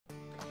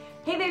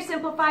Hey there,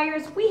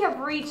 Simplifiers! We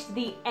have reached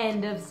the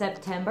end of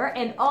September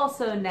and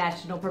also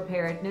National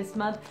Preparedness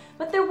Month,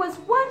 but there was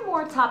one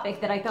more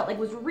topic that I felt like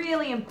was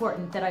really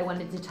important that I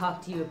wanted to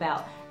talk to you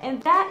about, and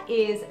that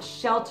is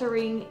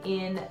sheltering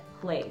in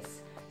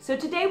place. So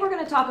today we're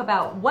going to talk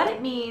about what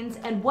it means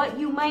and what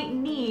you might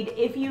need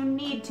if you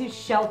need to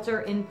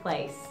shelter in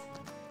place.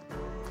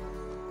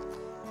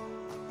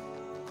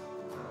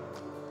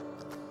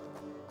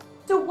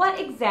 So what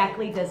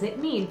exactly does it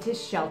mean to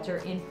shelter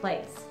in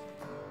place?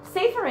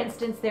 Say, for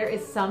instance, there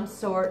is some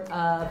sort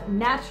of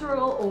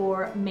natural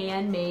or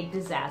man-made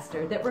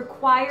disaster that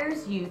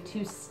requires you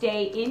to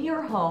stay in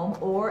your home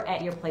or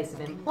at your place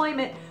of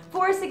employment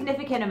for a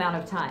significant amount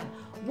of time.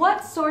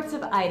 What sorts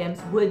of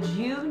items would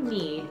you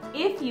need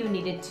if you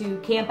needed to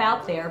camp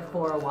out there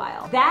for a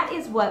while? That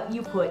is what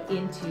you put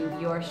into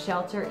your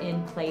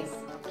shelter-in-place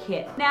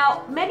kit.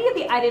 Now, many of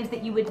the items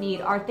that you would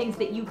need are things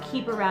that you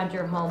keep around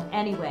your home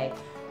anyway.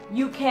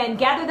 You can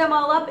gather them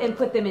all up and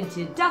put them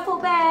into duffel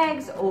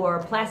bags or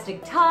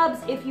plastic tubs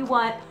if you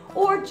want,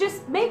 or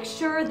just make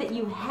sure that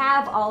you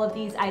have all of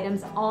these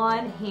items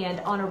on hand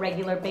on a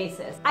regular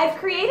basis. I've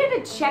created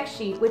a check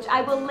sheet which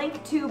I will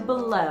link to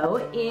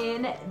below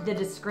in the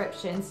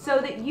description so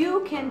that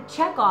you can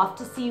check off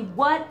to see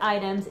what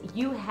items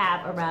you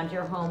have around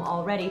your home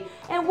already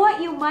and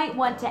what you might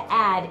want to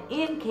add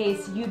in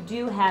case you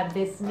do have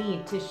this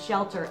need to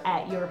shelter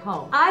at your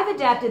home. I've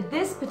adapted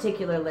this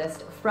particular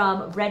list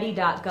from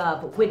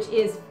ready.gov, which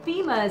is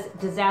FEMA's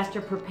disaster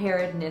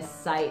preparedness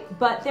site,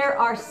 but there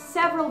are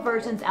several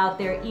versions out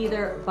there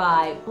either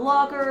by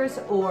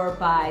bloggers or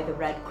by the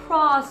Red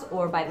Cross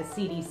or by the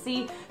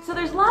CDC. So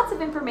there's lots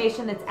of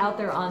information that's out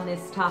there on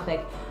this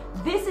topic.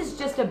 This is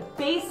just a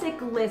basic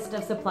list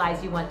of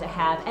supplies you want to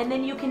have, and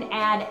then you can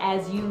add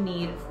as you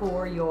need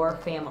for your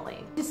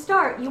family. To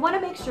start, you want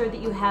to make sure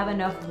that you have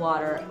enough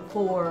water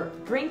for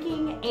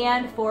drinking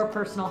and for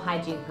personal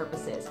hygiene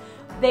purposes.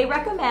 They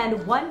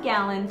recommend 1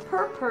 gallon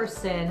per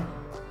person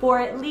for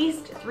at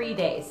least 3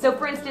 days. So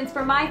for instance,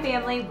 for my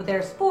family,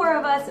 there's 4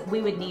 of us,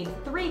 we would need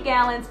 3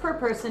 gallons per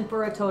person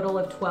for a total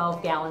of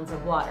 12 gallons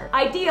of water.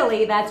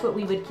 Ideally, that's what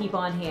we would keep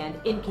on hand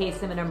in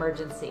case of an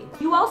emergency.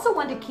 You also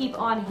want to keep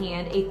on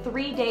hand a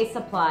 3-day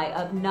supply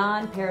of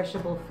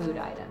non-perishable food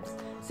items.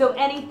 So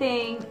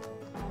anything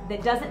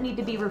that doesn't need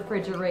to be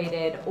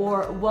refrigerated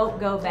or won't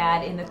go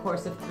bad in the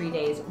course of 3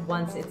 days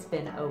once it's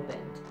been opened.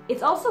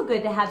 It's also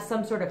good to have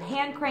some sort of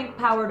hand crank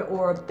powered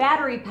or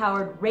battery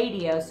powered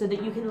radio so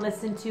that you can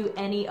listen to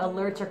any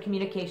alerts or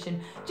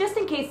communication just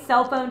in case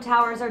cell phone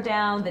towers are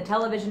down, the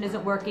television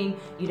isn't working,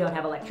 you don't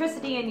have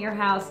electricity in your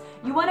house.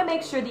 You want to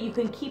make sure that you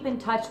can keep in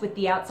touch with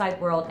the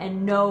outside world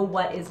and know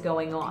what is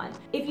going on.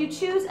 If you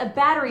choose a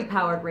battery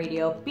powered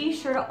radio, be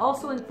sure to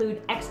also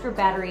include extra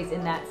batteries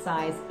in that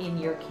size in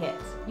your kit.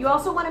 You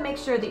also want to make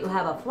sure that you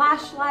have a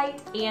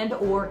flashlight and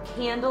or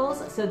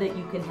candles so that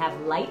you can have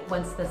light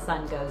once the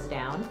sun goes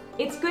down.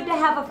 It's good to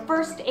have a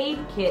first aid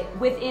kit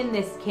within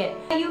this kit.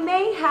 You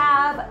may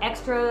have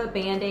extra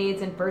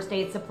band-aids and first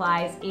aid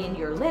supplies in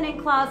your linen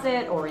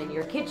closet or in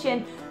your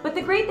kitchen, but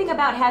the great thing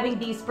about having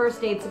these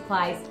first aid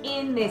supplies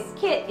in this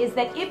kit is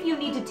that if you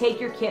need to take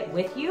your kit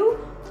with you,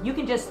 you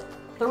can just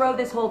throw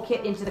this whole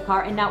kit into the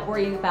car and not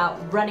worry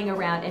about running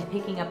around and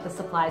picking up the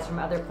supplies from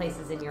other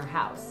places in your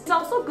house. It's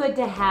also good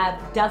to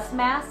have dust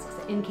masks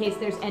in case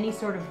there's any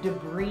sort of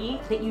debris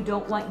that you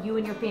don't want you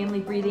and your family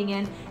breathing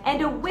in,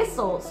 and a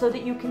whistle so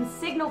that you can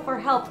signal for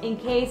help in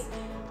case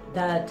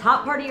the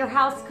top part of your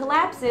house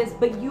collapses,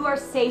 but you are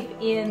safe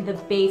in the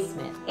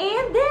basement.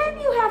 And then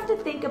you have to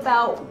think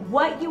about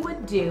what you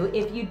would do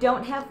if you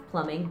don't have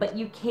plumbing, but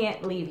you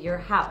can't leave your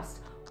house.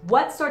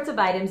 What sorts of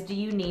items do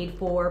you need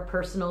for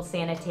personal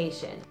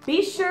sanitation?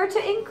 Be sure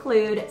to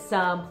include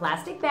some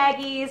plastic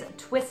baggies,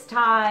 twist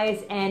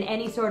ties, and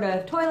any sort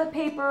of toilet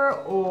paper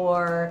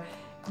or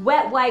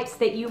wet wipes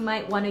that you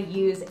might want to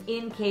use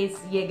in case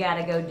you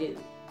gotta go do.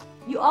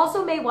 You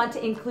also may want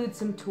to include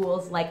some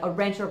tools like a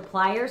wrench or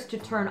pliers to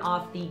turn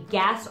off the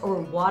gas or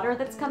water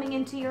that's coming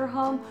into your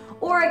home,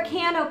 or a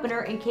can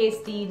opener in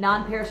case the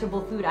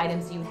non-perishable food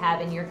items you have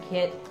in your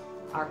kit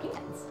are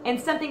cans. And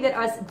something that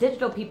us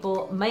digital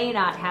people may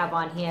not have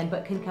on hand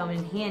but can come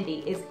in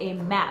handy is a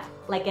map,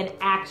 like an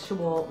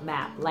actual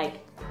map,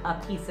 like a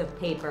piece of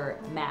paper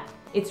map.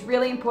 It's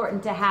really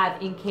important to have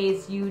in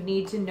case you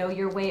need to know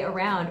your way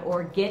around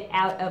or get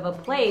out of a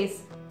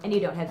place and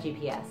you don't have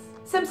GPS.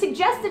 Some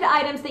suggested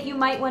items that you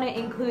might want to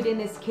include in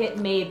this kit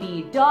may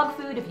be dog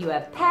food if you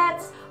have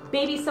pets,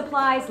 baby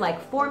supplies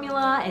like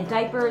formula and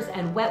diapers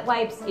and wet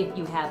wipes if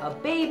you have a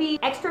baby,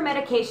 extra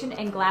medication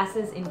and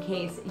glasses in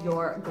case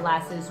your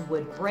glasses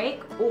would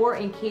break or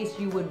in case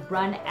you would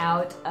run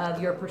out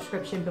of your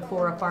prescription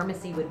before a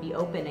pharmacy would be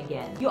open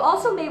again. You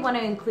also may want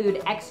to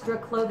include extra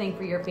clothing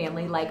for your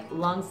family like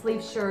long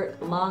sleeve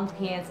shirt, long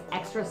pants,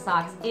 extra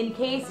socks in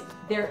case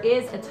there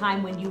is a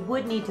time when you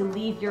would need to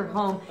leave your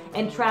home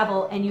and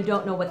travel and you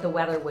don't know what the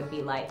weather would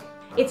be like.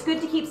 It's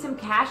good to keep some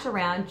cash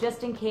around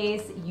just in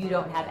case you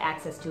don't have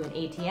access to an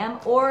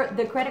ATM or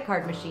the credit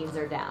card machines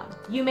are down.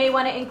 You may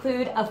want to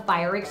include a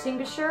fire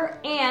extinguisher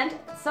and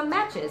some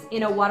matches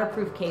in a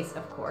waterproof case,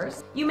 of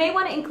course. You may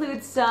want to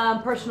include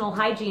some personal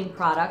hygiene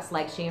products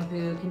like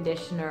shampoo,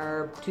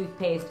 conditioner,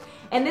 toothpaste,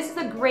 and this is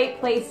a great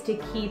place to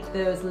keep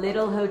those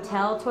little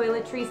hotel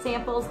toiletry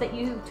samples that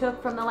you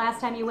took from the last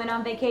time you went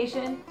on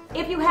vacation.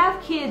 If you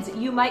have kids,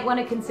 you might want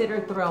to consider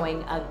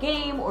throwing a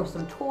game or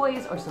some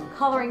toys or some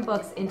coloring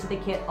books into the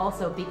kit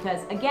also,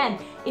 because again,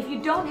 if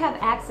you don't have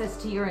access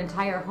to your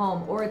entire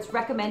home, or it's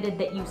recommended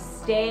that you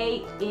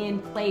stay in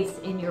place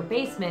in your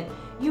basement,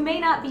 you may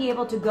not be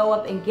able to go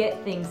up and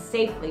get things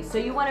safely. So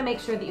you want to make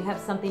sure that you have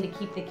something to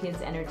keep the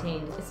kids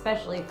entertained,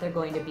 especially if they're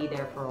going to be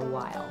there for a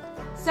while.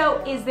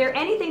 So is there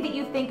anything that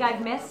you think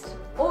I've missed?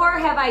 Or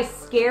have I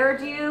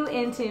scared you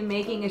into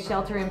making a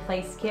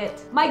shelter-in-place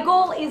kit? My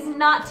goal is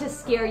not to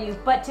scare you,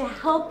 but to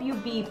help you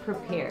be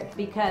prepared,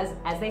 because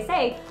as they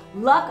say,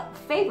 luck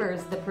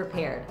favors the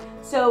prepared.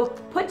 So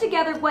put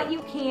together what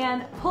you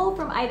can, pull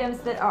from items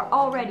that are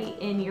already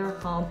in your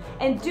home,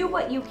 and do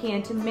what you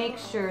can to make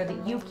sure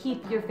that you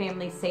keep your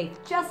family safe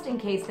just in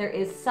case there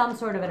is some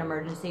sort of an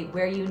emergency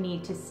where you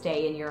need to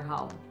stay in your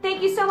home.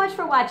 Thank you so much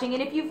for watching,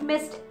 and if you've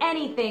missed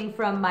anything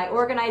from my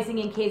Organizing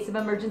in Case of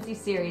Emergency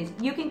series,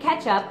 you can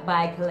catch up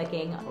by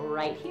clicking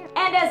right here.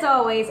 And as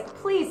always,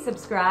 please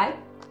subscribe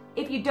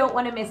if you don't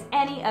want to miss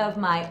any of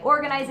my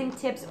organizing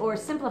tips or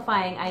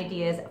simplifying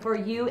ideas for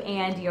you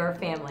and your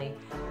family.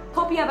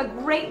 Hope you have a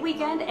great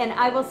weekend, and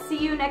I will see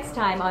you next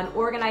time on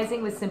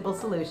Organizing with Simple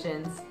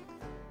Solutions.